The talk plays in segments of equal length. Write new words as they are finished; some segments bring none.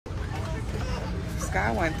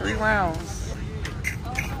Sky won 3 rounds.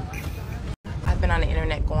 I've been on the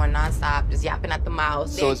internet going nonstop, just yapping at the mouth.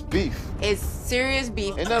 So it's beef. It's serious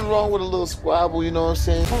beef. Ain't nothing wrong with a little squabble, you know what I'm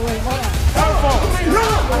saying? Oh, wait, hold on.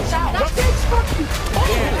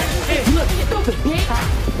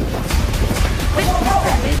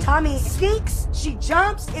 Tommie sneaks, she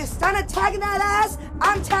jumps, is Stunna tagging that ass,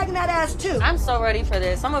 I'm tagging that ass too. I'm so ready for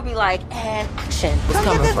this. I'm gonna be like, and action. Come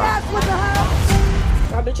get this ass with the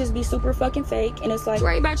hoe. Y'all bitches be super fucking fake, and it's like,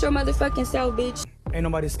 worry about your motherfucking self, bitch. Ain't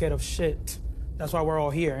nobody scared of shit. That's why we're all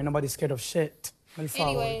here. Ain't nobody scared of shit.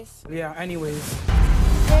 Anyways. Yeah, anyways.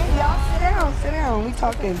 Hey, y'all, sit down. We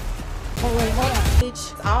talking. Oh, wait, hold on.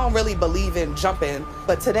 Bitch. I don't really believe in jumping,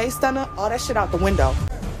 but today, Stunna, all that shit out the window.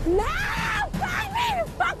 No!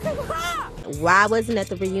 Why I wasn't at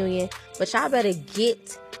the reunion, but y'all better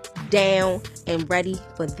get down and ready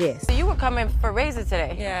for this. So you were coming for raises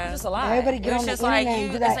today. Yeah. Just a lot. Everybody get it was on the just like internet and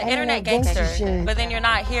you. do that It's an internet internet gangster gangster, shit. but then you're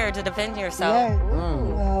not here to defend yourself. Yeah.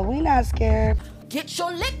 Well, we not scared. Get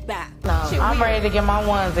your lick back. I'm ready to get my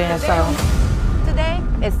ones in, so. Today,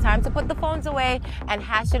 it's time to put the phones away and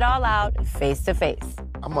hash it all out face to face.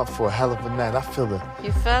 I'm up for a hell of a night. I feel it.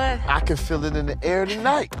 You feel it? I can feel it in the air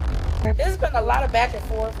tonight. There's been a lot of back and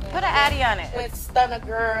forth Put an Addy on it. with Stunna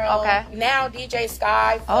Girl. Okay. Now DJ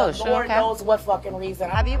Sky. For Oh, sure, Lord okay. knows what fucking reason.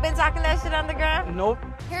 Have you been talking that shit on the ground? Nope.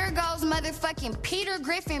 Here goes motherfucking Peter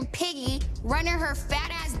Griffin Piggy running her fat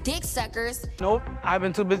ass dick suckers. Nope. I've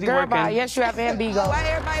been too busy Girl, working. bye. Yes, you have and Bigo. Why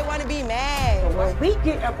everybody want to be mad? When we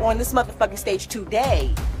get up on this motherfucking stage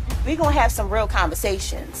today, we gonna have some real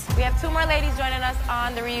conversations. We have 2 more ladies joining us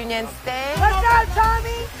on the reunion stage. What's up,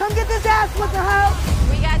 Tommie? Come get this ass with the hoe.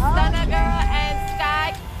 We got Stunna Girl and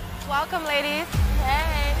Sky. Welcome, ladies.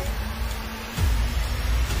 Hey.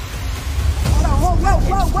 Hold on, whoa.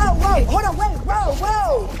 Hold on, wait,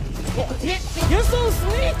 whoa. You're so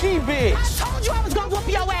sneaky, bitch. I told you I was gonna whoop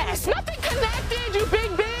your ass. Nothing connected, you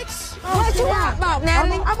big bitch. What you want about,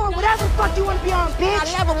 Natalie? I'm on whatever the fuck you want to be on, bitch. I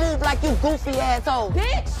never move like you goofy asshole.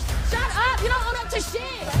 Bitch, shut up. You don't own up to shit.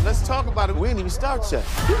 Let's talk about it. We ain't even start yet.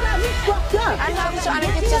 You got me fucked up. I know you trying to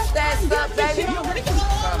get your stats up, baby.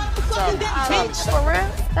 Bitch, for real?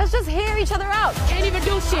 Let's just hear each other out. Can't even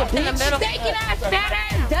do shit, In the bitch. middle. Stinking ass, fat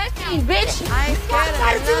ass, dusty, bitch. I ain't scared of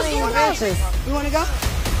none of these bitches. You want to go?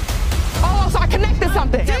 Oh, so I connected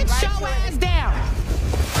something. Bitch, your ass down.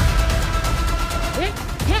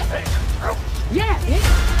 Yeah.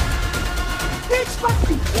 Bitch, fuck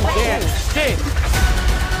you. Yeah, shit.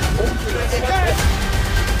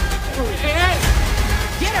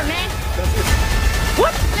 Get her, man.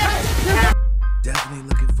 Definitely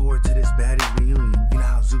looking forward to this Baddies reunion. You know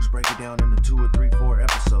how Zeus break it down into 2 or 3, 4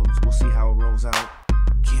 episodes. We'll see how it rolls out.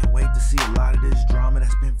 Can't wait to see a lot of this drama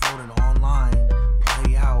that's been floating online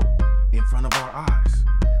play out in front of our eyes.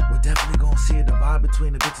 We're definitely gonna see a divide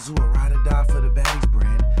between the bitches who are ride or die for the Baddies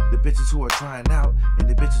brand, the bitches who are trying out, and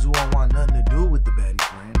the bitches who don't want nothing to do with the Baddies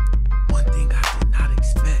brand.